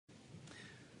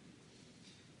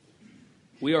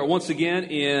We are once again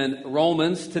in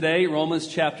Romans today, Romans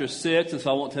chapter 6, and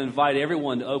so I want to invite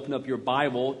everyone to open up your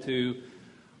Bible to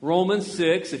Romans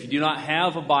 6. If you do not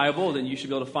have a Bible, then you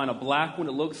should be able to find a black one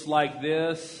that looks like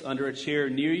this under a chair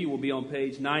near you. Will be on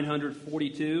page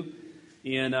 942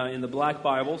 in the black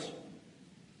Bibles.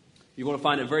 You're going to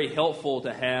find it very helpful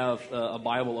to have a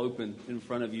Bible open in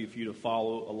front of you for you to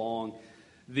follow along.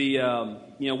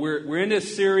 We're in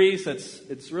this series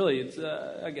it's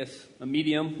I guess a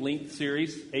medium length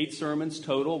series, 8 sermons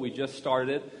total. We just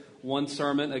started it one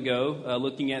sermon ago,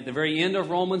 looking at the very end of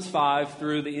Romans 5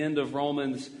 through the end of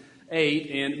Romans 8.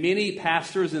 And many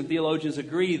pastors and theologians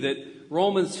agree that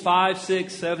Romans 5,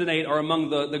 6, 7, and 8 are among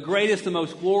the greatest and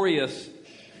most glorious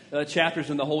chapters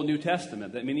in the whole New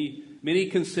Testament. That many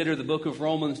consider the book of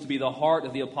Romans to be the heart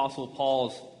of the Apostle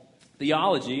Paul's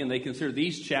theology, and they consider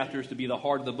these chapters to be the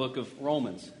heart of the book of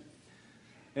Romans.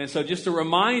 And so just to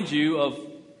remind you of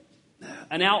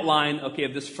an outline, of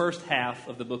this first half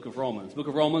of the book of Romans. The book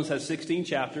of Romans has 16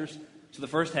 chapters. So the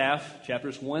first half,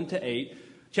 chapters 1 to 8.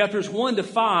 Chapters 1 to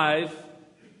 5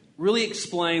 really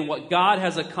explain what God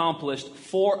has accomplished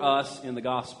for us in the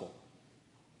gospel.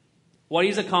 What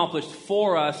He's accomplished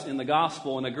for us in the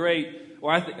gospel, and a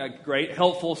great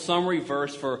helpful summary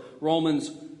verse for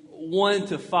Romans 1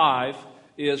 to 5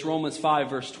 is Romans 5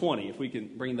 verse 20, if we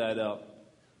can bring that up.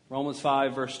 Romans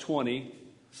 5 verse 20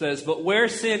 says, "But where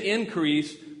sin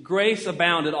increased, grace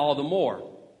abounded all the more."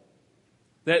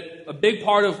 That a big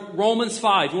part of Romans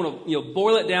 5, you want to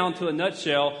boil it down to a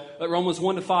nutshell, Romans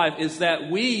 1 to 5, is that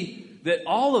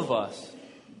all of us,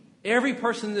 every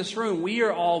person in this room, we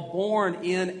are all born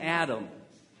in Adam.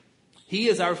 He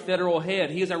is our federal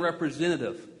head. He is our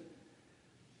representative.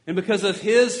 And because of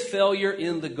his failure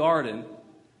in the garden,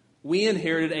 we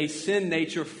inherited a sin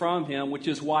nature from him, which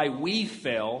is why we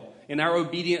fell in our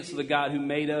obedience to the God who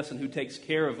made us and who takes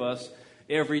care of us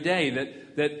every day.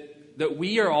 That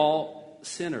we are all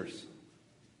sinners,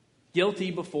 guilty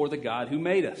before the God who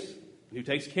made us, who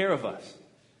takes care of us.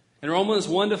 And Romans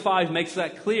 1 to 5 makes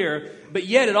that clear, but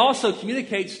yet it also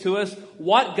communicates to us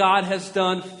what God has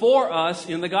done for us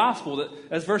in the gospel. That,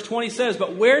 as verse 20 says,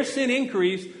 "But where sin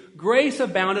increased, grace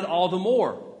abounded all the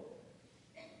more."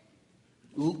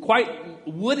 Quite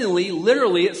woodenly,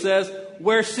 literally, it says,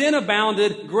 "Where sin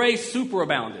abounded, grace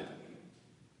superabounded."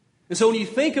 And so when you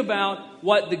think about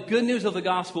what the good news of the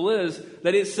gospel is,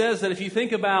 that it says that if you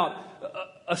think about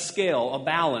a scale, a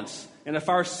balance, and if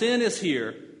our sin is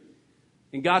here,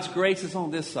 and God's grace is on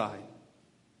this side,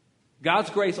 God's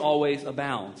grace always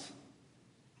abounds.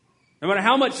 No matter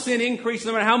how much sin increases,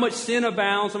 no matter how much sin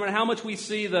abounds, no matter how much we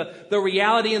see the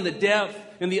reality and the depth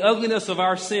and the ugliness of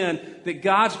our sin, that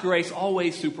God's grace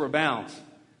always superabounds.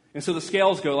 And so the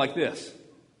scales go like this.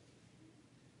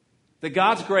 That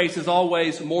God's grace is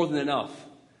always more than enough.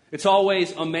 It's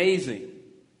always amazing.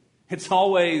 It's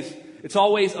always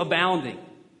abounding.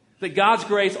 That God's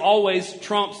grace always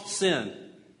trumps sin.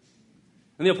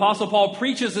 And the Apostle Paul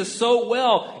preaches this so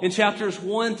well in chapters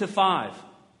 1 to 5.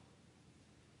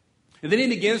 And then he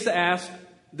begins to ask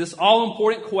this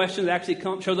all-important question that actually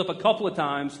shows up a couple of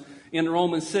times in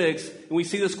Romans 6. And we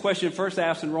see this question first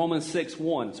asked in Romans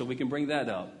 6:1. So we can bring that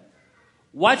up.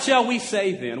 What shall we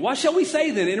say then? What shall we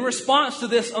say then in response to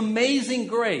this amazing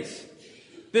grace?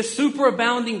 This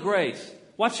superabounding grace?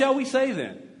 What shall we say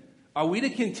then? Are we to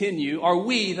continue? Are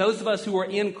we, those of us who are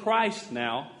in Christ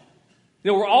now,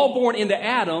 we're all born into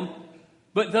Adam,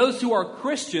 but those who are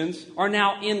Christians are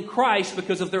now in Christ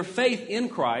because of their faith in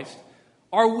Christ.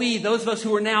 Are we, those of us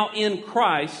who are now in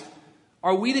Christ,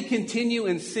 are we to continue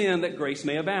in sin that grace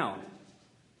may abound?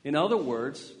 In other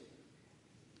words,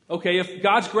 if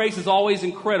God's grace is always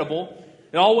incredible,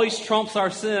 it always trumps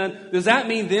our sin, does that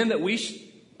mean then that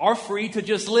we are free to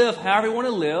just live however we want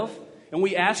to live, and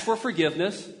we ask for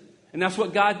forgiveness, and that's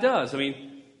what God does?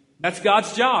 That's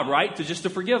God's job, right? To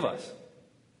forgive us.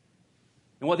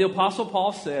 And what the Apostle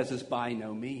Paul says is by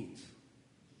no means.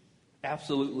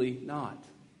 Absolutely not.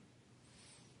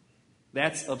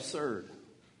 That's absurd.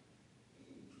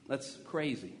 That's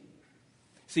crazy.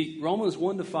 See, Romans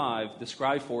 1 to 5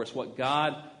 describe for us what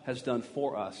God has done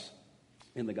for us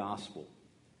in the gospel.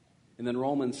 And then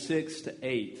Romans 6 to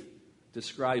 8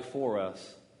 describe for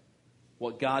us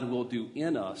what God will do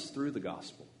in us through the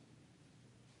gospel.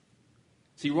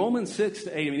 See, Romans 6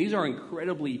 to 8, these are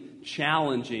incredibly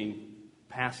challenging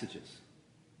passages.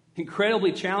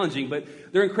 Incredibly challenging, but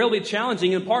they're incredibly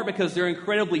challenging in part because they're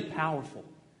incredibly powerful.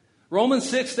 Romans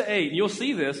 6 to 8, you'll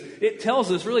see this, it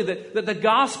tells us really that the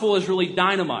gospel is really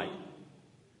dynamite.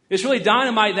 It's really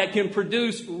dynamite that can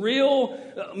produce real,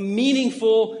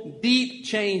 meaningful, deep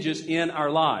changes in our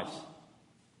lives.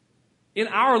 in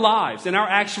our lives, in our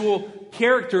actual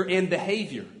character and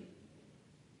behavior.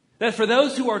 That for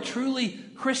those who are truly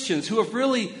Christians, who have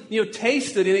really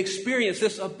tasted and experienced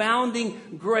this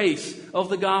abounding grace of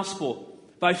the gospel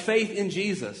by faith in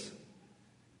Jesus,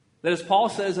 that as Paul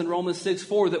says in Romans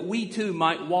 6:4, that we too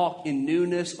might walk in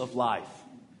newness of life.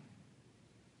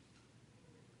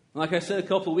 Like I said a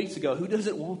couple of weeks ago, who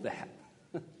doesn't want that?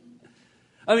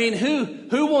 I mean,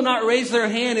 who will not raise their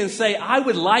hand and say, I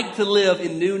would like to live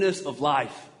in newness of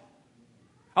life?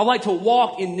 I'd like to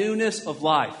walk in newness of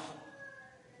life.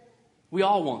 We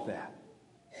all want that.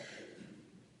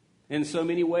 In so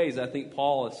many ways, I think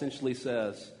Paul essentially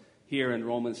says here in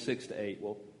Romans 6-8,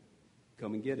 well,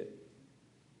 come and get it.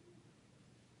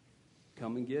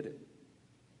 Come and get it.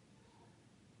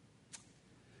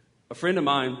 A friend of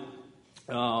mine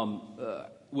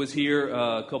was here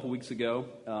a couple weeks ago.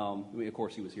 Of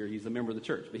course, he was here. He's a member of the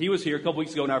church. But he was here a couple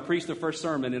weeks ago, and I preached the first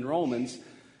sermon in Romans.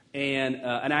 And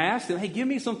I asked him, hey, give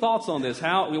me some thoughts on this.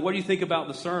 What do you think about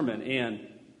the sermon? And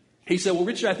he said, well,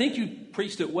 Richard, I think you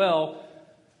preached it well,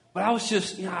 but I was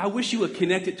just, I wish you would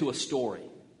connect it to a story.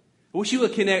 I wish you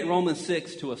would connect Romans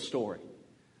 6 to a story.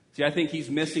 See, I think he's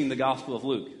missing the Gospel of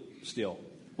Luke still.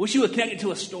 I wish you would connect it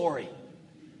to a story.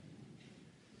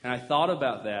 And I thought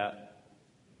about that,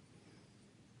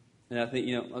 and I think,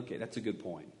 okay, that's a good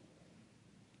point.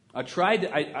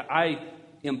 I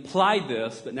implied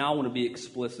this, but now I want to be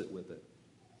explicit with it.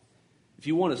 If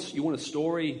you want a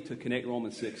story to connect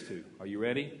Romans 6 to, are you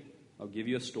ready? I'll give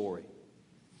you a story.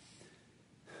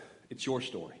 It's your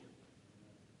story.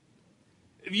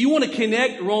 If you want to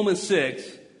connect Romans 6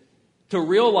 to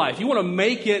real life, you want to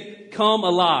make it come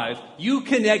alive, you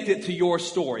connect it to your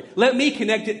story. Let me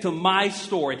connect it to my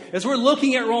story. As we're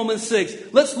looking at Romans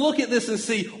 6, let's look at this and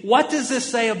see, what does this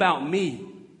say about me?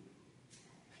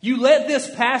 You let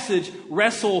this passage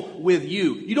wrestle with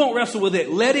you. You don't wrestle with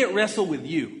it. Let it wrestle with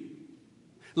you.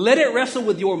 Let it wrestle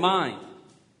with your mind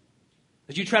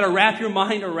as you try to wrap your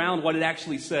mind around what it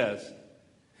actually says.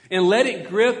 And let it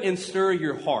grip and stir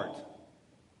your heart.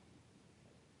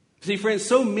 See, friends,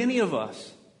 so many of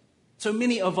us,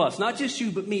 not just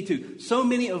you, but me too, so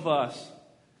many of us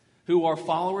who are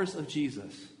followers of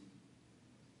Jesus,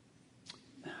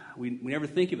 we never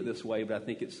think of it this way, but I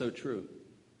think it's so true.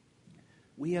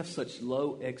 We have such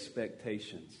low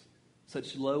expectations,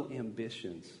 such low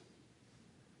ambitions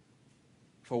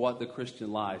for what the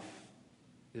Christian life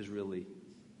can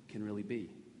really be.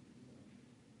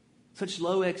 Such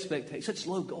low expectations, such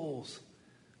low goals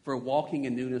for walking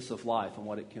in newness of life and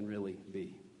what it can really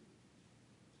be.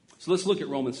 So let's look at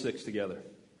Romans 6 together.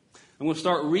 I'm going to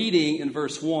start reading in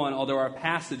verse 1, although our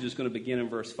passage is going to begin in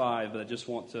verse 5, but I just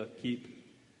want to keep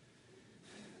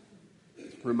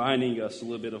reminding us a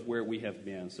little bit of where we have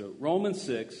been. So Romans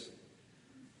 6,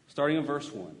 starting in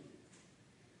verse 1.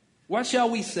 What shall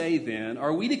we say then?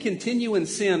 Are we to continue in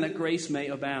sin that grace may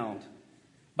abound?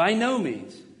 By no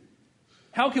means.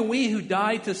 How can we who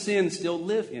died to sin still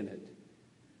live in it?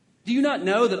 Do you not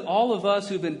know that all of us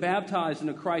who have been baptized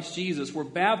into Christ Jesus were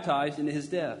baptized into his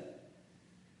death?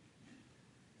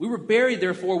 We were buried,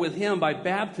 therefore, with him by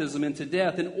baptism into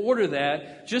death, in order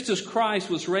that, just as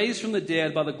Christ was raised from the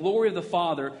dead by the glory of the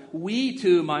Father, we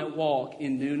too might walk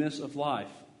in newness of life.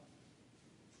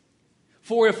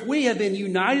 For if we have been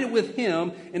united with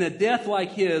him in a death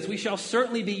like his, we shall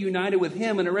certainly be united with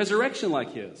him in a resurrection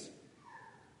like his.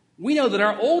 We know that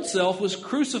our old self was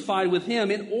crucified with him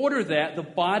in order that the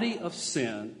body of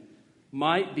sin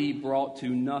might be brought to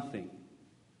nothing,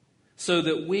 so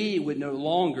that we would no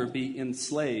longer be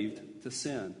enslaved to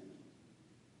sin.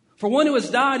 For one who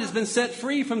has died has been set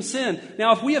free from sin.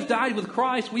 Now, if we have died with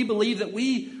Christ, we believe that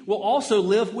we will also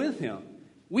live with him.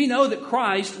 We know that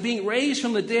Christ, being raised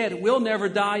from the dead, will never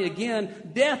die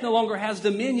again. Death no longer has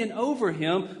dominion over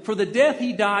him. For the death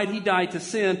he died to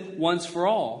sin once for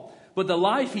all. But the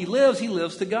life he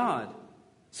lives to God.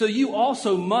 So you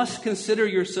also must consider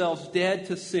yourselves dead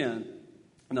to sin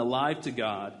and alive to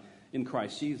God in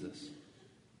Christ Jesus.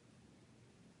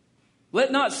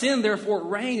 Let not sin, therefore,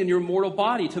 reign in your mortal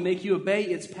body to make you obey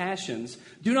its passions.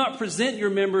 Do not present your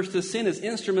members to sin as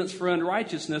instruments for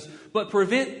unrighteousness, but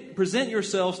present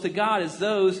yourselves to God as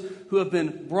those who have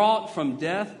been brought from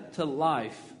death to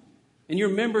life, and your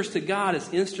members to God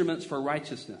as instruments for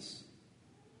righteousness.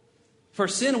 For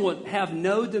sin will have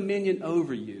no dominion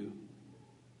over you,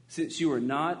 since you are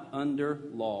not under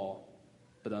law,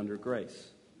 but under grace.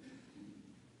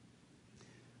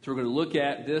 So we're going to look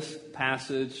at this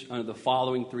passage under the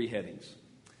following three headings.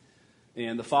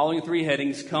 And the following three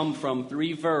headings come from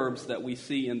three verbs that we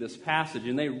see in this passage,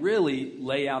 and they really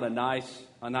lay out a nice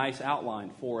outline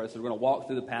for us. We're going to walk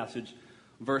through the passage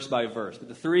verse by verse. But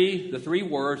the three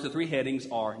words, the three headings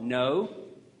are know,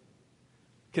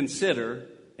 consider,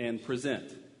 and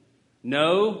present.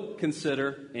 Know,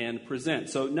 consider, and present.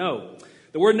 So know.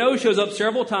 The word know shows up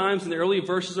several times in the early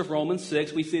verses of Romans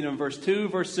 6. We see it in verse 2,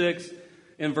 verse 6,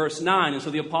 and verse 9. And so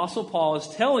the Apostle Paul is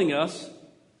telling us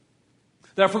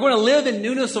that if we're going to live in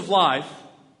newness of life,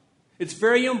 it's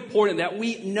very important that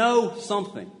we know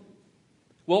something.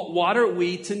 Well, what are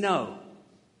we to know?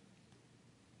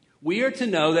 We are to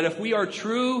know that if we are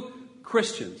true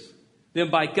Christians, then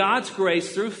by God's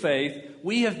grace through faith,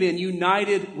 we have been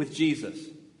united with Jesus.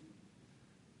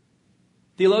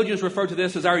 Theologians refer to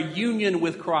this as our union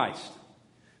with Christ.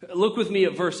 Look with me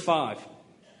at verse 5.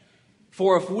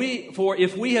 For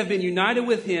if we have been united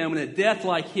with him in a death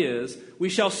like his, we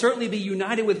shall certainly be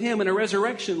united with him in a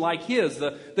resurrection like his.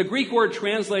 The Greek word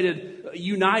translated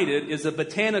united is a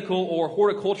botanical or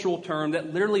horticultural term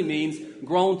that literally means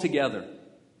grown together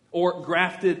or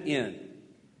grafted in.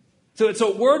 So it's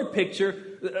a word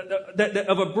picture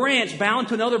of a branch bound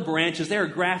to another branch as they are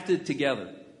grafted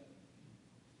together.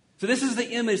 So this is the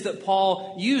image that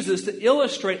Paul uses to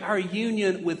illustrate our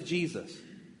union with Jesus.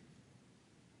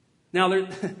 Now,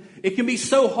 it can be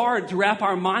so hard to wrap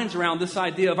our minds around this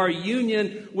idea of our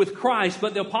union with Christ,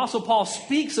 but the Apostle Paul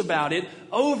speaks about it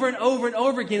over and over and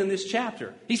over again in this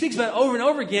chapter. He speaks about it over and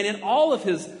over again in all of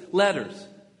his letters.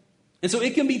 And so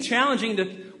it can be challenging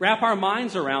to wrap our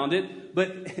minds around it, but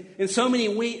in so many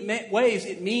ways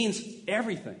it means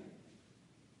everything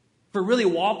for really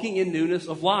walking in newness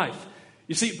of life.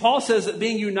 You see, Paul says that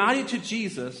being united to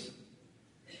Jesus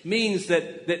means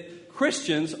that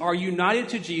Christians are united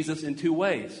to Jesus in two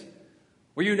ways.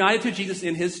 We're united to Jesus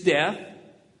in his death,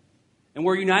 and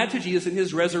we're united to Jesus in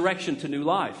his resurrection to new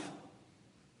life.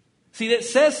 See, that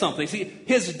says something. See,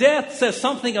 his death says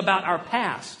something about our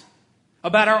past,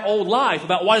 about our old life,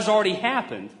 about what has already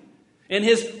happened. And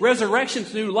his resurrection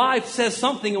to new life says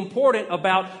something important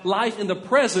about life in the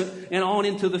present and on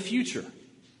into the future.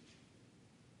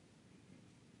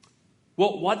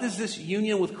 Well, what does this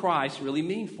union with Christ really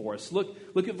mean for us?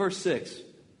 Look at verse 6.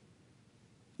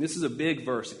 This is a big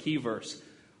verse, a key verse.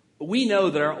 We know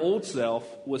that our old self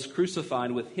was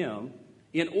crucified with him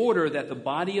in order that the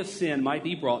body of sin might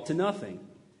be brought to nothing,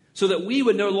 so that we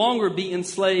would no longer be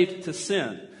enslaved to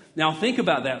sin. Now think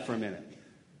about that for a minute.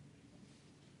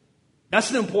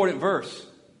 That's an important verse.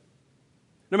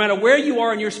 No matter where you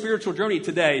are in your spiritual journey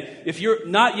today, if you're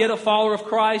not yet a follower of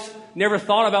Christ, never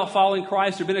thought about following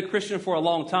Christ, or been a Christian for a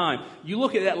long time, you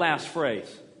look at that last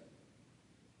phrase,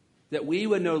 that we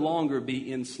would no longer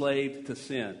be enslaved to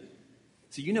sin.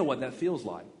 So you know what that feels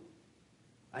like.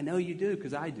 I know you do,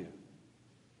 because I do.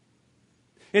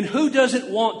 And who doesn't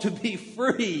want to be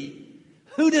free?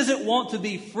 Who doesn't want to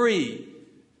be free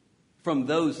from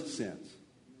those sins?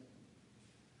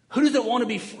 Who doesn't want to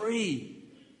be free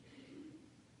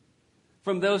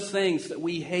from those things that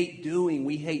we hate doing,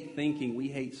 we hate thinking, we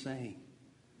hate saying?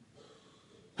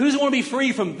 Who doesn't want to be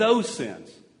free from those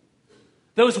sins?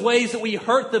 Those ways that we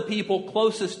hurt the people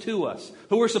closest to us,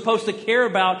 who we're supposed to care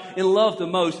about and love the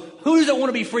most. Who doesn't want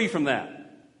to be free from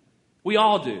that? We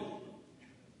all do.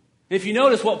 If you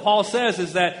notice, what Paul says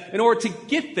is that in order to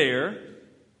get there,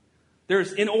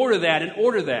 there's in order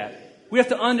that. We have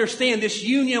to understand this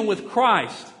union with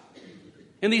Christ.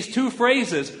 In these two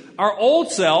phrases, our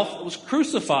old self was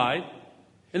crucified,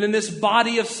 and then this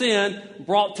body of sin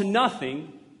brought to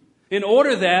nothing, in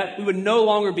order that we would no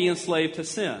longer be enslaved to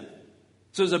sin.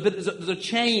 So there's a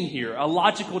chain here, a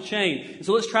logical chain. And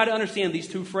so let's try to understand these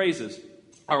two phrases,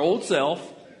 our old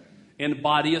self and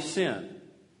body of sin,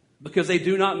 because they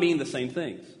do not mean the same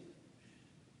things.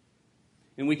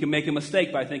 And we can make a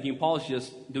mistake by thinking Paul's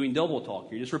just doing double talk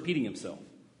here, just repeating himself.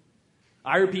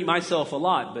 I repeat myself a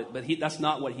lot, but that's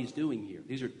not what he's doing here.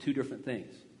 These are two different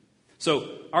things. So,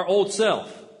 our old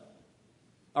self.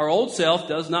 Our old self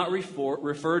does not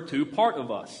refer to part of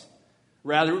us.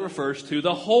 Rather, it refers to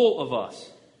the whole of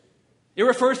us. It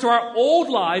refers to our old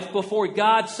life before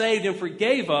God saved and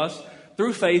forgave us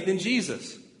through faith in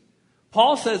Jesus.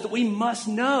 Paul says that we must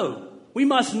know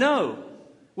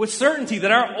with certainty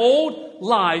that our old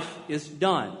life is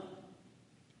done.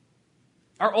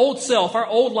 Our old self, our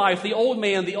old life, the old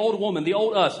man, the old woman, the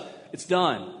old us, it's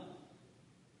done.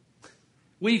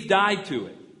 We've died to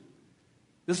it.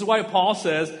 This is why Paul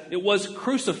says it was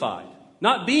crucified.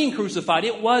 Not being crucified,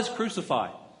 it was crucified.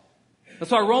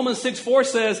 That's why Romans 6:4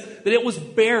 says that it was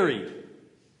buried.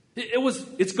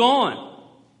 It's gone.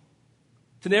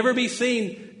 To never be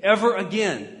seen ever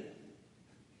again.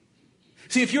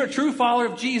 See, if you're a true follower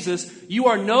of Jesus, you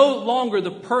are no longer the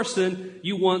person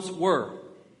you once were.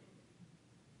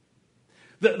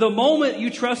 The moment you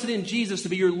trusted in Jesus to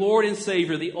be your Lord and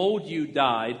Savior, the old you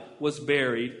died, was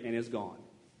buried, and is gone.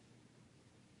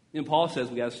 And Paul says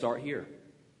we got to start here.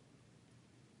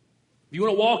 If you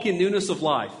want to walk in newness of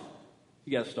life,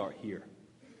 you got to start here.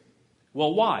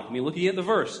 Well, why? I mean, looking at the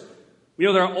verse. We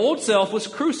know that our old self was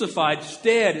crucified, it's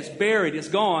dead, it's buried, it's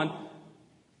gone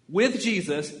with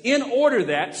Jesus in order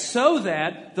that, so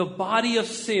that the body of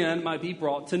sin might be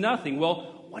brought to nothing.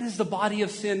 Well, what does the body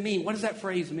of sin mean? What does that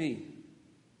phrase mean?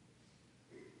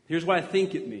 Here's what I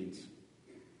think it means.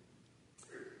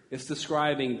 It's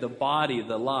describing the body,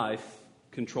 the life,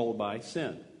 controlled by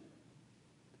sin.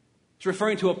 It's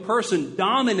referring to a person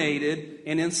dominated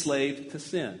and enslaved to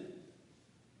sin.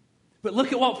 But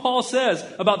look at what Paul says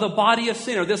about the body of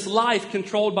sin, or this life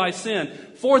controlled by sin.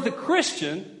 For the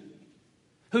Christian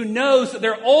who knows that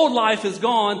their old life is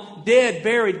gone, dead,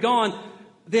 buried, gone,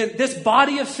 then this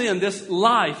body of sin, this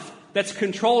life that's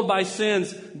controlled by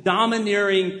sin's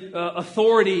domineering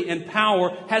authority and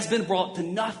power has been brought to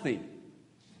nothing.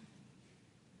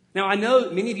 Now, I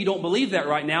know many of you don't believe that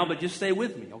right now, but just stay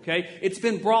with me, okay? It's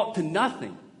been brought to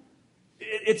nothing.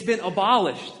 It's been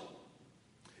abolished.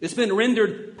 It's been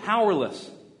rendered powerless.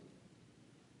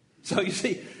 So you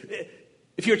see,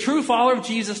 if you're a true follower of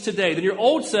Jesus today, then your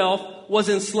old self was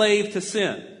enslaved to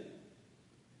sin.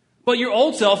 But your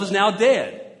old self is now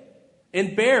dead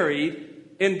and buried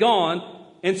and gone,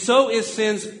 and so is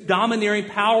sin's domineering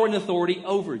power and authority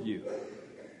over you.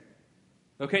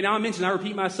 Okay, now I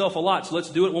repeat myself a lot, so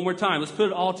let's do it one more time. Let's put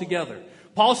it all together.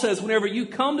 Paul says whenever you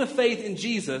come to faith in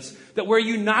Jesus, that we're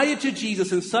united to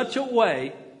Jesus in such a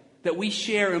way that we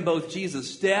share in both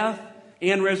Jesus' death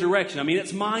and resurrection. I mean,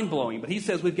 it's mind-blowing, but he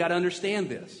says we've got to understand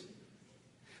this.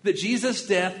 That Jesus'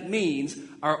 death means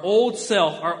our old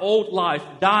self, our old life,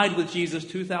 died with Jesus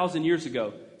 2,000 years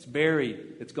ago. It's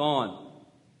buried. It's gone.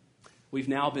 We've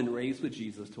now been raised with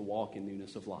Jesus to walk in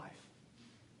newness of life.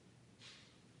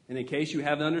 And in case you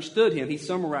haven't understood him, he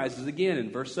summarizes again in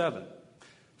verse 7.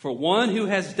 For one who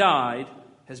has died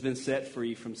has been set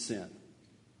free from sin.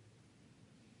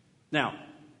 Now,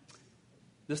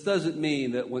 this doesn't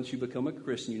mean that once you become a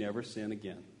Christian, you never sin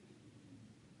again.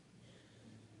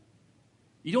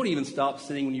 You don't even stop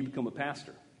sinning when you become a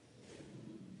pastor.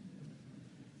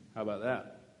 How about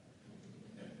that?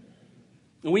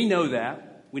 And we know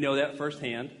that. We know that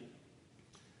firsthand.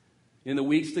 In the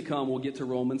weeks to come, we'll get to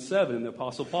Romans 7, and the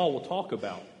Apostle Paul will talk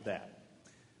about that.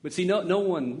 But see, no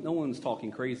one's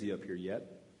talking crazy up here yet.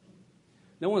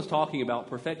 No one's talking about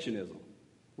perfectionism.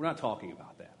 We're not talking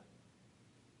about that.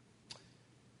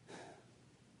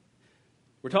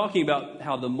 We're talking about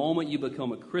how the moment you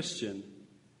become a Christian,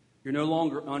 you're no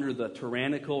longer under the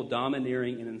tyrannical,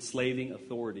 domineering, and enslaving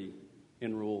authority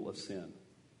and rule of sin.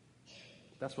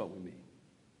 That's what we mean.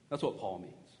 That's what Paul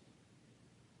means.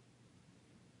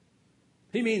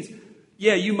 He means,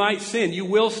 yeah, you might sin. You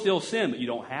will still sin, but you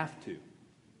don't have to.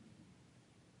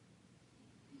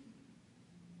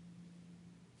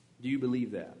 Do you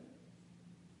believe that?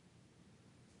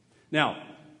 Now,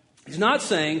 he's not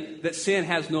saying that sin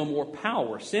has no more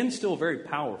power. Sin's still very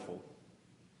powerful,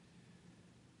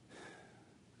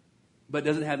 but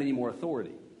doesn't have any more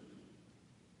authority.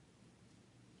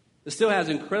 It still has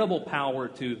incredible power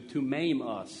to maim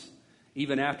us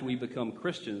even after we become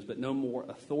Christians, but no more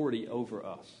authority over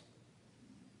us.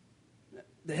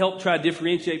 To help try to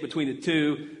differentiate between the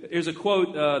two, there's a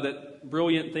quote that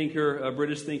brilliant thinker,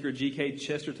 British thinker G.K.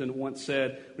 Chesterton once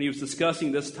said when he was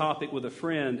discussing this topic with a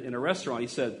friend in a restaurant. He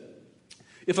said,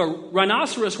 if a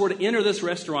rhinoceros were to enter this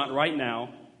restaurant right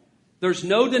now, there's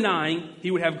no denying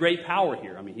he would have great power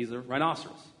here. I mean, he's a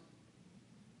rhinoceros.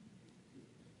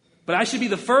 But I should be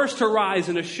the first to rise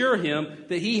and assure him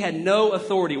that he had no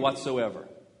authority whatsoever.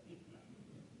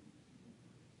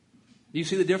 Do you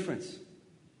see the difference?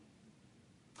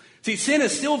 See, sin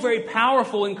is still very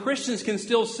powerful, and Christians can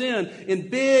still sin in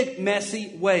big, messy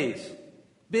ways.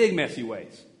 Big, messy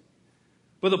ways.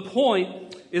 But the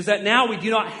point is that now we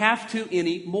do not have to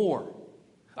anymore.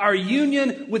 Our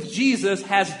union with Jesus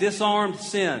has disarmed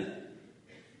sin.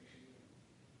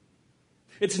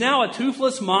 It's now a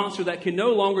toothless monster that can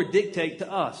no longer dictate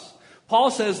to us.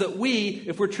 Paul says that we,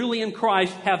 if we're truly in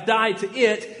Christ, have died to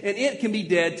it, and it can be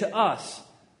dead to us.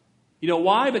 You know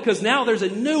why? Because now there's a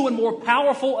new and more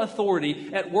powerful authority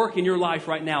at work in your life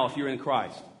right now if you're in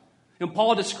Christ. And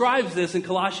Paul describes this in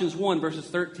Colossians 1, verses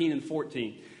 13 and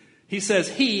 14. He says,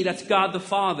 He, that's God the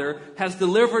Father, has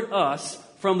delivered us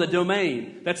from the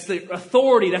domain. That's the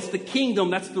authority, that's the kingdom,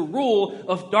 that's the rule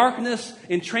of darkness,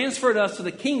 and transferred us to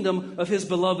the kingdom of His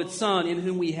beloved Son, in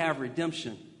whom we have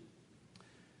redemption,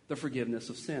 the forgiveness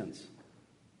of sins.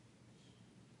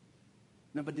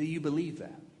 Now, but do you believe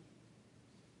that?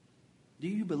 Do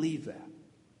you believe that?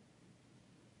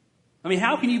 I mean,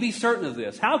 how can you be certain of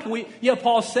this? How can we, yeah,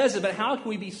 Paul says it, but how can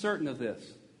we be certain of this?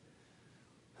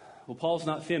 Well, Paul's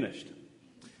not finished.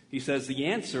 He says the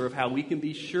answer of how we can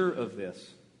be sure of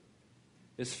this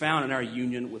is found in our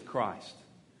union with Christ.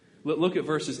 Look at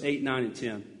verses 8, 9, and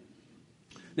 10.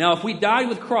 Now, if we died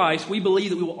with Christ, we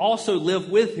believe that we will also live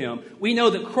with him. We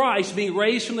know that Christ, being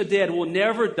raised from the dead, will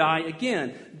never die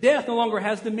again. Death no longer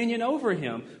has dominion over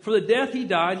him. For the death he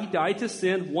died to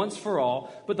sin once for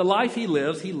all. But the life he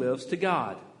lives to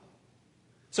God.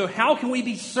 So how can we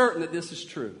be certain that this is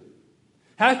true?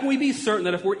 How can we be certain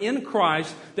that if we're in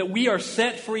Christ, that we are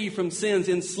set free from sin's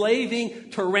enslaving,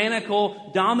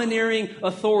 tyrannical, domineering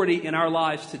authority in our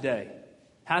lives today?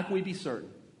 How can we be certain?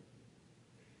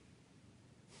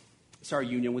 It's our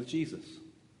union with Jesus.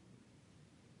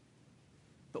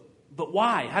 But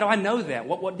why? How do I know that?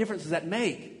 What difference does that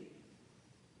make?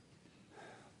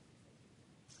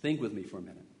 Think with me for a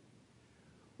minute.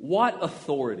 What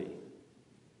authority,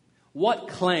 what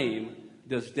claim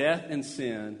does death and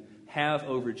sin have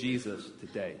over Jesus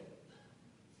today?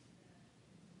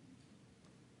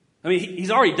 I mean,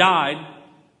 he's already died.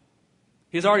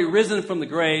 He's already risen from the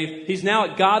grave. He's now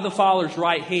at God the Father's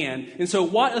right hand. And so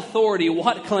what authority,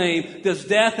 what claim does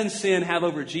death and sin have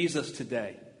over Jesus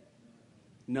today?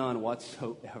 None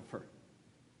whatsoever.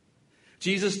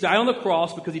 Jesus died on the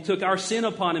cross because he took our sin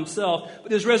upon himself,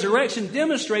 but his resurrection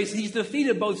demonstrates that he's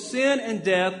defeated both sin and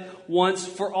death once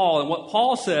for all. And what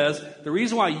Paul says, the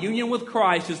reason why union with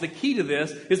Christ is the key to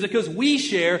this is because we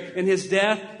share in his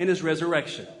death and his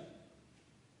resurrection.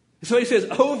 So he says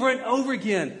over and over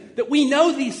again that we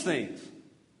know these things.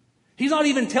 He's not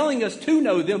even telling us to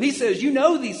know them. He says, you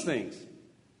know these things.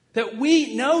 That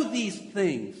we know these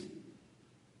things.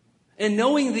 And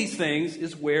knowing these things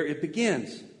is where it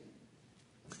begins.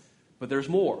 But there's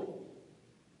more.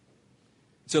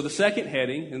 So the second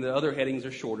heading, and the other headings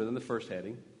are shorter than the first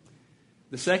heading.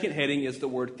 The second heading is the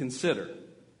word consider.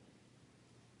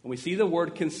 And we see the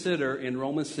word consider in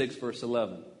Romans 6, verse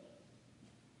 11.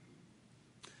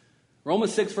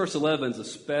 Romans 6, verse 11 is a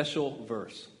special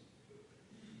verse,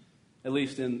 at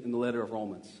least in the letter of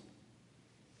Romans.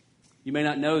 You may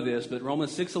not know this, but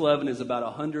Romans 6:11 is about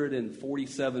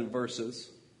 147 verses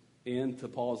into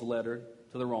Paul's letter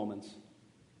to the Romans.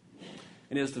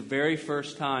 And it is the very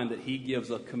first time that he gives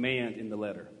a command in the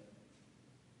letter.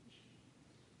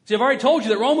 See, I've already told you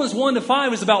that Romans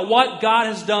 1-5 is about what God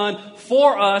has done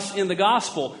for us in the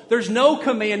gospel. There's no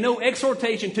command, no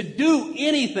exhortation to do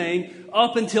anything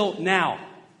up until now.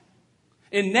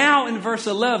 And now in verse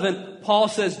 11, Paul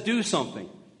says, do something.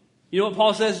 You know what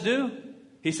Paul says do?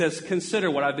 He says, consider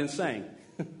what I've been saying.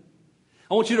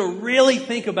 I want you to really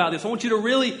think about this. I want you to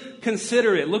really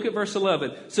consider it. Look at verse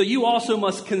 11. So you also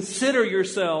must consider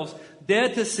yourselves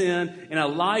dead to sin and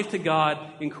alive to God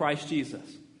in Christ Jesus.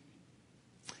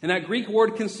 And that Greek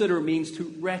word consider means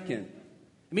to reckon.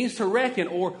 It means to reckon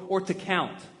or to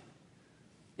count.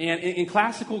 And in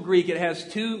classical Greek, it has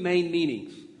two main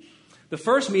meanings. The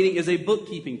first meaning is a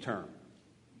bookkeeping term.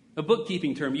 A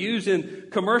bookkeeping term used in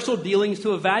commercial dealings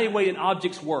to evaluate an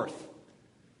object's worth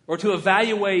or to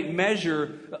evaluate,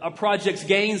 measure a project's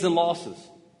gains and losses.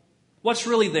 What's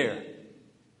really there?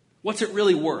 What's it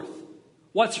really worth?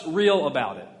 What's real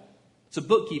about it? It's a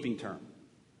bookkeeping term.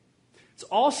 It's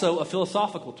also a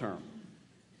philosophical term.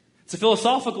 It's a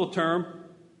philosophical term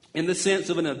in the sense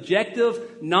of an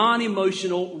objective,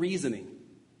 non-emotional reasoning.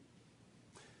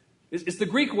 It's the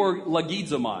Greek word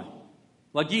logizomai.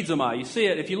 Logizomai. You see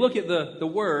it, if you look at the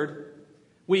word,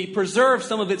 we preserve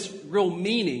some of its real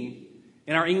meaning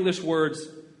in our English words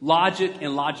logic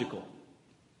and logical.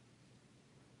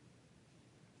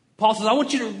 Paul says, I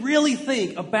want you to really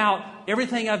think about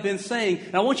everything I've been saying,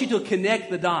 and I want you to connect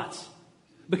the dots,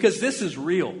 because this is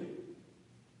real.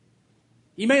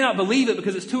 You may not believe it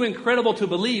because it's too incredible to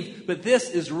believe, but this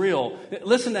is real.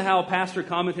 Listen to how pastor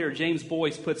commentator James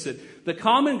Boyce puts it. The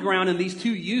common ground in these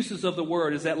two uses of the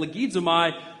word is that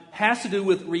logizomai has to do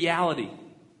with reality,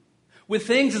 with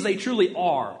things as they truly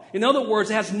are. In other words,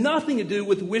 it has nothing to do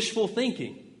with wishful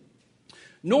thinking.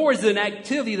 Nor is it an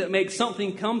activity that makes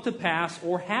something come to pass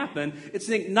or happen. It's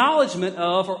an acknowledgement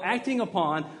of or acting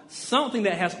upon something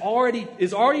that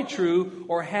is already true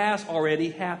or has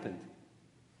already happened.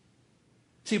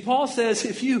 See, Paul says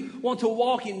if you want to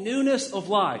walk in newness of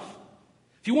life,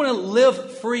 if you want to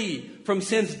live free from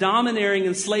sin's domineering,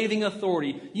 enslaving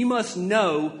authority, you must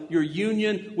know your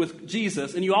union with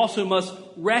Jesus, and you also must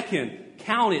reckon,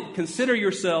 count it, consider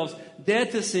yourselves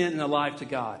dead to sin and alive to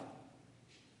God.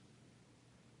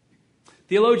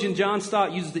 Theologian John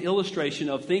Stott uses the illustration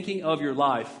of thinking of your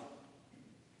life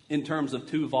in terms of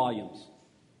two volumes.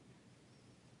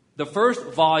 The first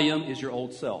volume is your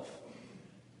old self.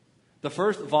 The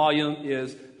first volume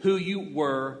is who you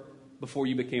were before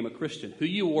you became a Christian, who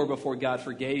you were before God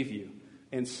forgave you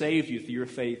and saved you through your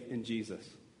faith in Jesus.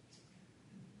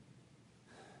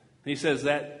 And he says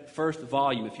that first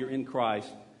volume, if you're in Christ,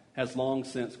 has long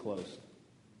since closed.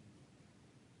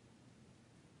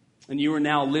 And you are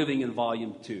now living in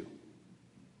volume 2.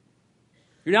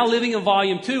 You're now living in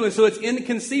volume 2, and so it's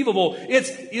inconceivable. It's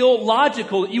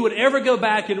illogical that you would ever go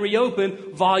back and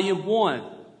reopen volume 1.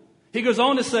 He goes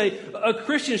on to say, a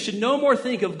Christian should no more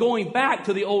think of going back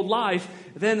to the old life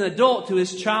than an adult to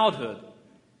his childhood,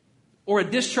 or a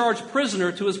discharged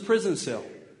prisoner to his prison cell.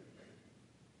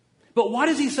 But why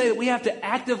does he say that we have to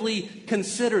actively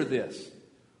consider this?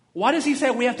 Why does he say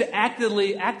we have to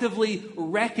actively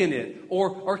reckon it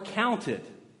or count it?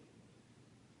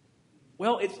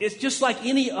 Well, it's just like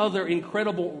any other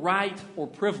incredible right or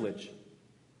privilege.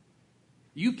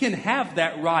 You can have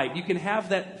that right. You can have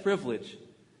that privilege.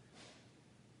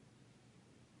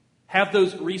 Have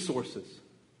those resources.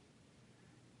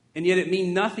 And yet it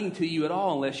means nothing to you at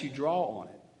all unless you draw on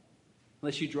it.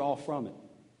 Unless you draw from it.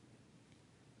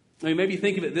 I mean, maybe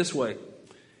think of it this way.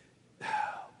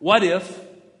 What if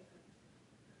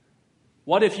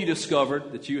you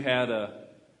discovered that you had a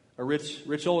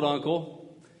rich old uncle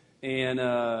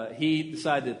and he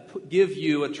decided to give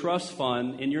you a trust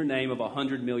fund in your name of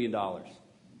 $100 million?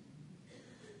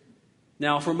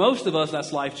 Now, for most of us,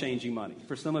 that's life-changing money.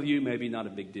 For some of you, maybe not a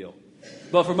big deal.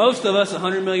 But for most of us,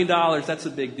 $100 million, that's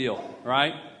a big deal,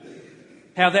 right?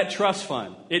 Have that trust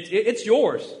fund. It's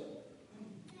yours.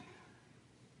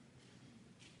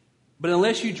 But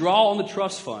unless you draw on the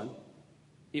trust fund,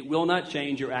 it will not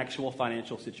change your actual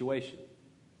financial situation.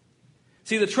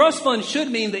 See, the trust fund should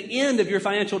mean the end of your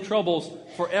financial troubles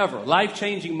forever.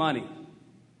 Life-changing money.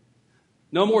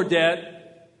 No more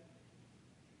debt.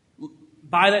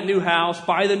 Buy that new house.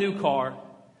 Buy the new car.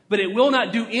 But it will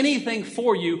not do anything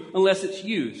for you unless it's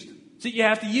used. So you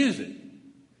have to use it.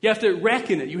 You have to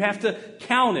reckon it. You have to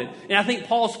count it. And I think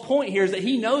Paul's point here is that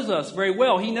he knows us very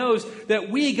well. He knows that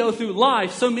we go through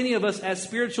life, so many of us as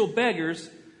spiritual beggars,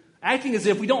 acting as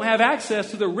if we don't have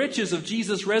access to the riches of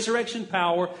Jesus' resurrection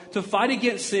power to fight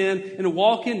against sin and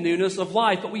walk in newness of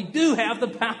life. But we do have the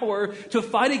power to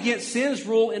fight against sin's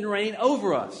rule and reign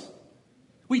over us.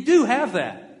 We do have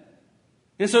that.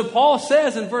 And so Paul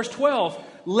says in verse 12,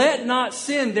 let not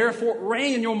sin therefore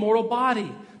reign in your mortal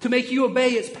body to make you obey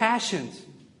its passions.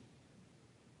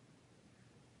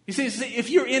 He says,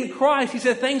 if you're in Christ, he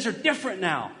said, things are different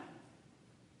now.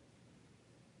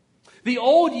 The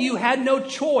old you had no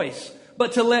choice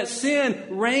but to let sin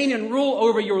reign and rule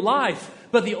over your life.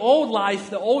 But the old life,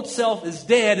 the old self is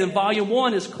dead and volume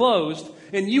 1 is closed.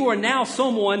 And you are now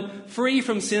someone free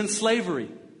from sin's slavery.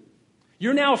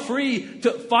 You're now free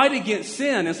to fight against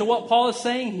sin. And so what Paul is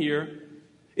saying here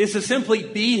is to simply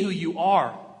be who you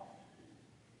are.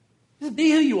 Just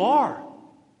be who you are.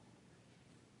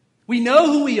 We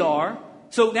know who we are,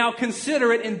 so now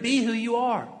consider it and be who you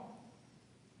are.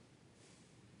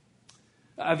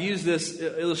 I've used this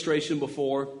illustration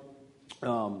before,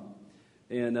 and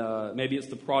maybe it's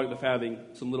the product of having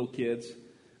some little kids.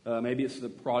 Maybe it's the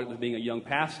product of being a young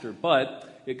pastor,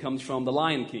 but it comes from The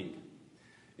Lion King.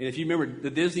 And if you remember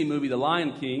the Disney movie The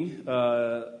Lion King,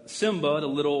 Simba, the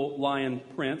little lion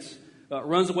prince,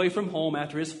 runs away from home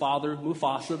after his father,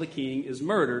 Mufasa, the king, is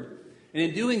murdered. And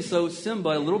in doing so, Simba,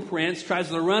 a little prince, tries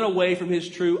to run away from his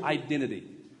true identity.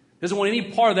 Doesn't want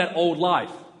any part of that old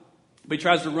life. But he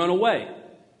tries to run away.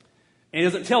 And he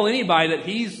doesn't tell anybody that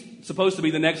he's supposed to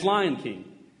be the next Lion King.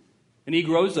 And he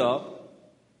grows up.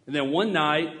 And then one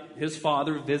night, his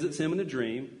father visits him in a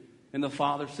dream. And the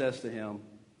father says to him,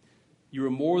 you are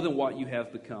more than what you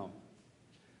have become.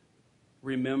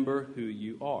 Remember who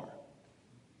you are.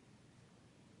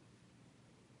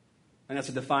 And that's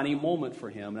a defining moment for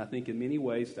him. And I think in many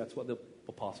ways, that's what the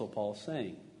Apostle Paul is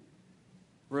saying.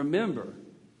 Remember,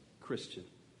 Christian,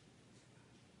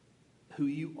 who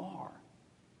you are.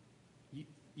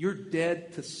 You're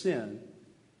dead to sin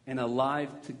and alive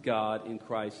to God in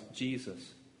Christ Jesus.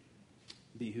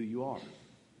 Be who you are.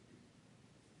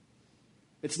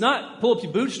 It's not pull up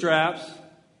your bootstraps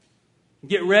and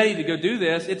get ready to go do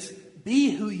this. It's be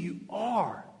who you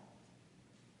are.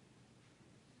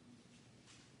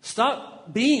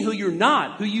 Stop being who you're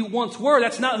not, who you once were.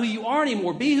 That's not who you are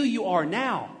anymore. Be who you are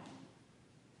now.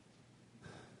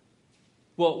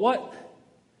 Well, what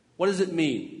does it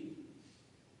mean?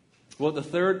 Well, the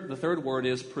third word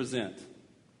is present.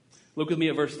 Look with me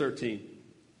at verse 13.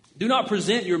 Do not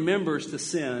present your members to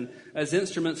sin as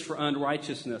instruments for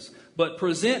unrighteousness, but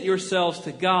present yourselves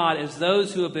to God as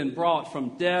those who have been brought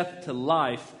from death to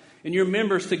life, and your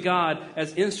members to God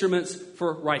as instruments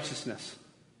for righteousness.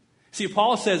 See,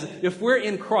 Paul says if we're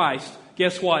in Christ,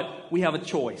 guess what? We have a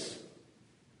choice.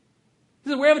 He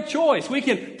says we have a choice. We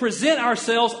can present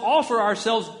ourselves, offer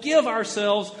ourselves, give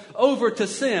ourselves over to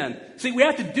sin. See, we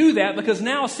have to do that because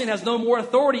now sin has no more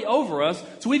authority over us,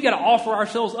 so we've got to offer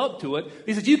ourselves up to it.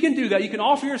 He says you can do that. You can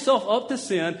offer yourself up to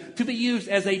sin to be used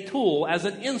as a tool, as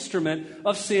an instrument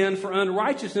of sin for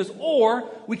unrighteousness, or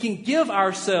we can give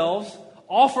ourselves,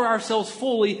 offer ourselves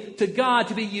fully to God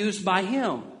to be used by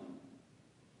Him.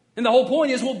 And the whole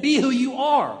point is, well, be who you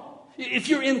are. If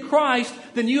you're in Christ,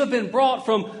 then you have been brought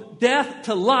from death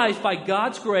to life by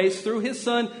God's grace through His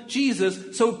Son,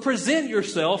 Jesus. So present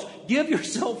yourself, give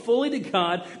yourself fully to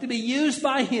God to be used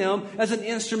by Him as an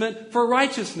instrument for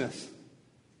righteousness.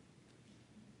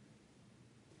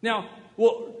 Now,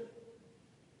 well,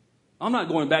 I'm not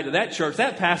going back to that church.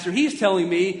 That pastor, he's telling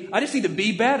me I just need to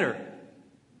be better.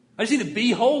 I just need to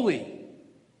be holy. I'm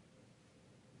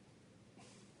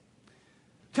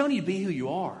telling you to be who you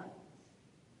are.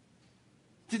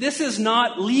 This is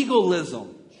not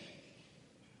legalism.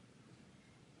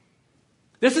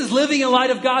 This is living in light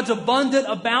of God's abundant,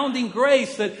 abounding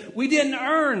grace that we didn't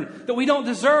earn, that we don't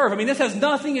deserve. I mean, this has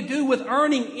nothing to do with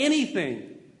earning anything.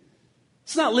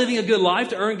 It's not living a good life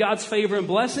to earn God's favor and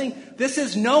blessing. This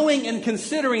is knowing and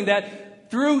considering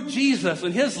that through Jesus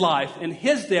and His life and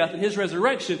His death and His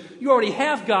resurrection, you already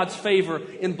have God's favor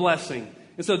and blessing.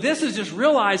 And so this is just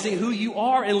realizing who you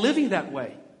are and living that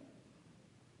way.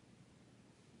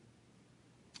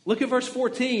 Look at verse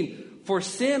 14. For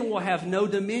sin will have no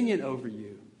dominion over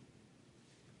you,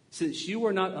 since you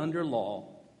are not under law,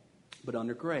 but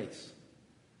under grace.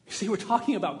 You see, we're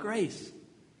talking about grace.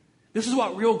 This is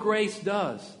what real grace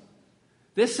does.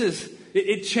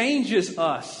 It changes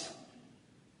us.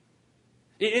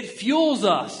 It fuels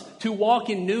us to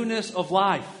walk in newness of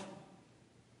life.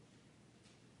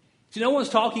 See, no one's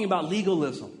talking about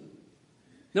legalism.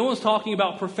 No one's talking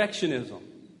about perfectionism.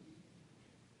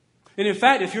 And in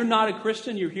fact, if you're not a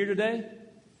Christian, you're here today,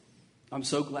 I'm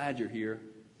so glad you're here.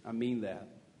 I mean that.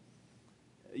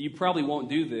 You probably won't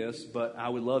do this, but I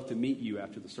would love to meet you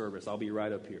after the service. I'll be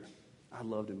right up here. I'd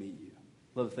love to meet you.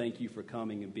 I'd love to thank you for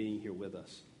coming and being here with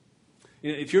us.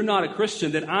 If you're not a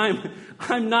Christian, then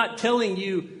I'm not telling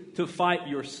you to fight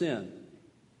your sin.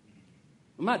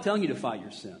 I'm not telling you to fight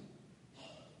your sin.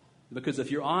 Because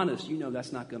if you're honest, you know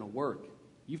that's not going to work.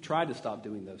 You've tried to stop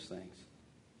doing those things.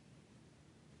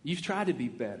 You've tried to be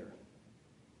better,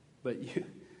 but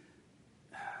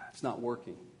it's not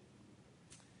working.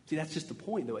 See, that's just the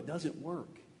point, though. It doesn't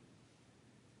work.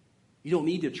 You don't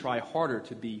need to try harder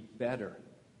to be better.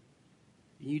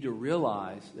 You need to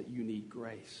realize that you need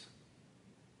grace.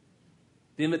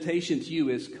 The invitation to you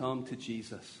is come to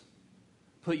Jesus.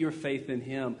 Put your faith in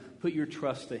Him. Put your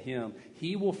trust to Him.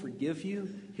 He will forgive you.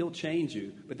 He'll change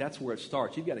you. But that's where it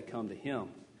starts. You've got to come to Him.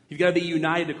 You've got to be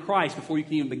united to Christ before you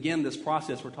can even begin this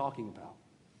process we're talking about.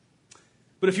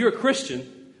 But if you're a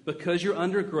Christian, because you're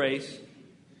under grace,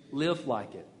 live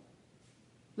like it.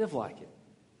 Live like it.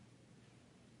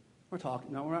 We're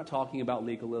not talking about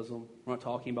legalism. We're not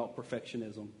talking about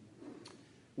perfectionism.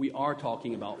 We are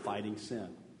talking about fighting sin.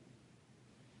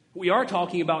 We are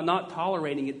talking about not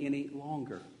tolerating it any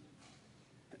longer.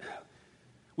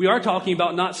 We are talking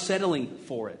about not settling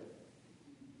for it.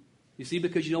 You see,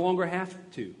 because you no longer have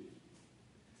to.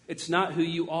 It's not who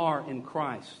you are in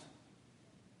Christ.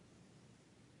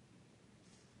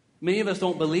 Many of us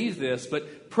don't believe this,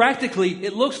 but practically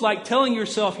it looks like telling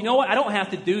yourself, you know what, I don't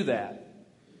have to do that.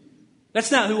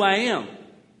 That's not who I am.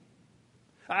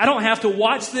 I don't have to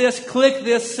watch this, click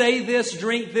this, say this,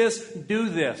 drink this, do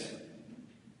this.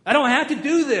 I don't have to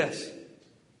do this.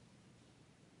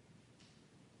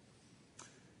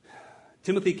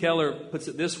 Timothy Keller puts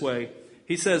it this way.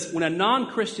 He says, when a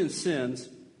non-Christian sins,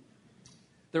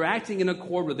 they're acting in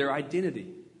accord with their identity,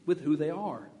 with who they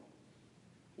are.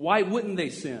 Why wouldn't they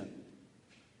sin?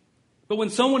 But when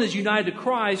someone is united to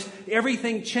Christ,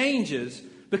 everything changes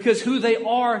because who they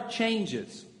are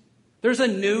changes. There's a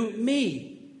new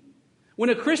me. When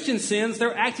a Christian sins,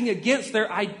 they're acting against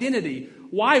their identity.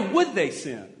 Why would they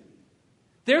sin?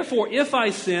 Therefore, if I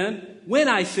sin, when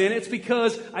I sin, it's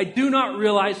because I do not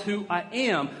realize who I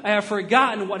am. I have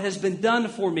forgotten what has been done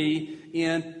for me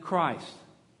in Christ.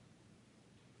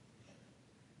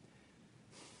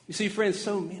 You see, friends,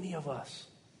 so many of us.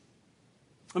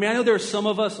 I mean, I know there are some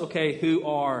of us, who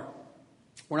are,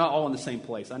 we're not all in the same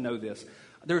place. I know this.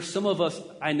 There are some of us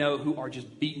I know who are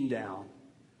just beaten down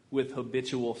with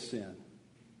habitual sin.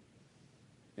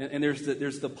 And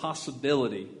there's the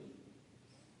possibility,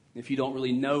 if you don't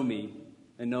really know me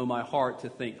and know my heart, to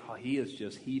think, he is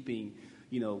just heaping,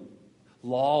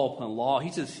 law upon law.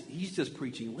 He's just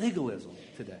preaching legalism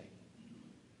today.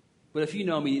 But if you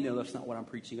know me, you know that's not what I'm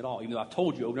preaching at all. Even though I've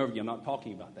told you over and over again, I'm not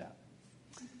talking about that.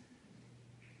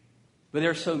 But there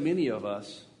are so many of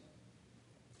us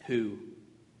who,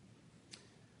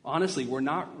 honestly,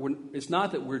 it's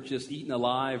not that we're just eaten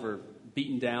alive or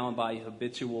beaten down by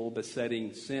habitual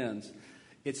besetting sins.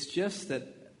 It's just that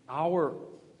our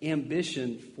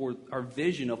ambition for our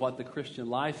vision of what the Christian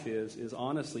life is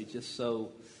honestly just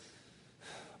so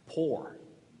poor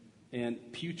and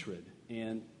putrid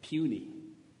and puny.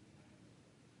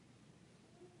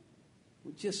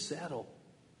 We just settle.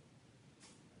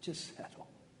 Just settle.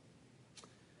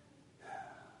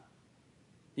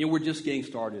 You know, we're just getting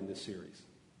started in this series.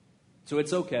 So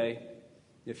it's okay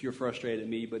if you're frustrated at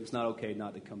me, but it's not okay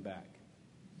not to come back.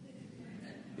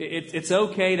 It's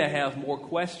okay to have more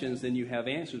questions than you have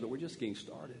answers, but we're just getting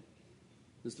started.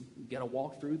 We've got to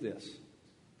walk through this.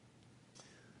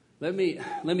 Let me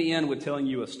end with telling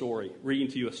you a story, reading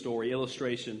to you a story,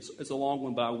 illustrations. It's a long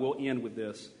one, but I will end with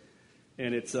this.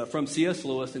 And it's from C.S.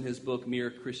 Lewis in his book,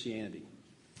 Mere Christianity.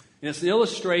 And it's an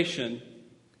illustration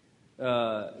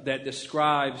that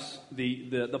describes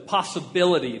the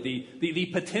possibility, the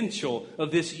potential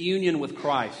of this union with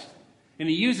Christ. And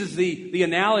he uses the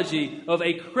analogy of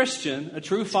a Christian, a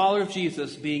true follower of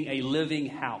Jesus, being a living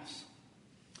house.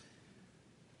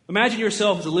 Imagine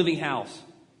yourself as a living house.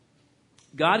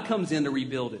 God comes in to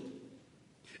rebuild it.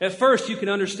 At first, you can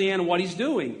understand what he's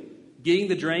doing. Getting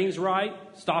the drains right,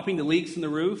 stopping the leaks in the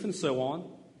roof, and so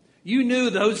on. You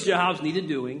knew those jobs needed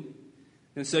doing,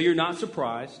 and so you're not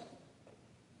surprised.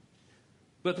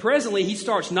 But presently, he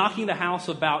starts knocking the house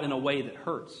about in a way that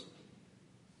hurts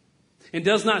and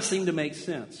does not seem to make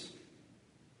sense.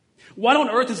 What on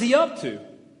earth is he up to?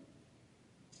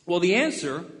 Well, the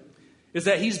answer is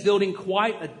that he's building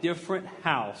quite a different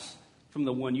house from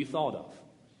the one you thought of.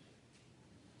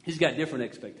 He's got different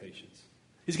expectations.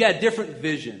 He's got a different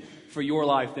vision for your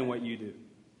life than what you do.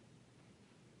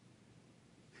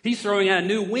 He's throwing out a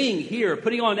new wing here,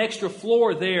 putting on an extra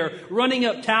floor there, running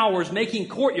up towers, making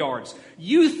courtyards.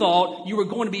 You thought you were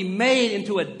going to be made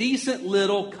into a decent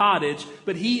little cottage,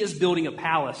 but he is building a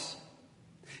palace.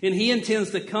 And he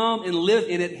intends to come and live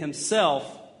in it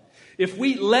himself. If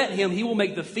we let him, he will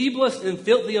make the feeblest and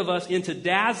filthy of us into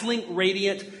dazzling,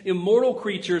 radiant, immortal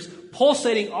creatures,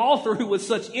 pulsating all through with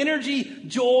such energy,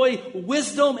 joy,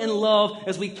 wisdom, and love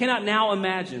as we cannot now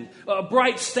imagine. A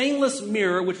bright stainless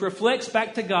mirror which reflects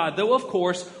back to God, though of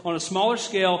course, on a smaller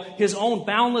scale, his own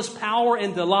boundless power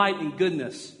and delight and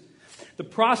goodness. The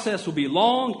process will be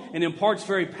long and in parts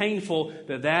very painful,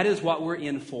 but that is what we're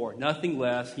in for. Nothing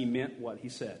less. He meant what he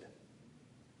said.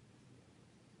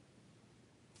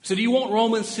 So do you want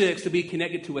Romans 6 to be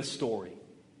connected to a story?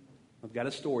 I've got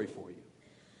a story for you.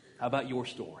 How about your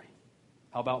story?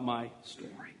 How about my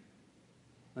story?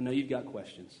 I know you've got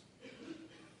questions.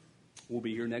 We'll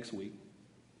be here next week.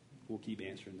 We'll keep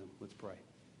answering them. Let's pray.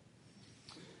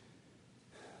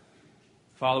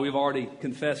 Father, we've already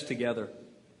confessed together.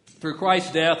 Through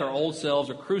Christ's death, our old selves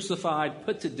are crucified,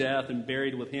 put to death, and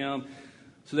buried with him,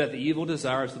 so that the evil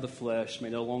desires of the flesh may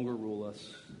no longer rule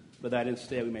us, but that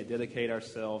instead we may dedicate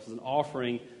ourselves as an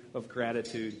offering of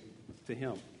gratitude to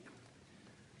him.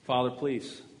 Father,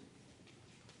 please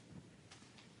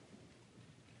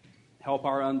help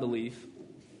our unbelief.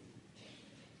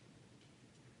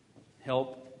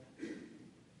 Help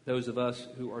those of us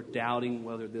who are doubting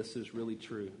whether this is really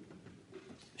true.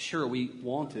 Sure, we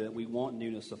want it. We want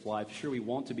newness of life. Sure, we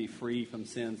want to be free from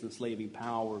sin's enslaving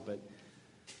power, but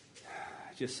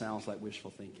it just sounds like wishful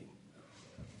thinking.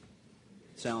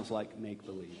 Sounds like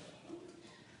make-believe.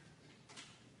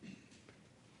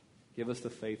 Give us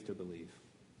the faith to believe.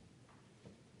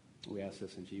 We ask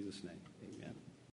this in Jesus' name. Amen.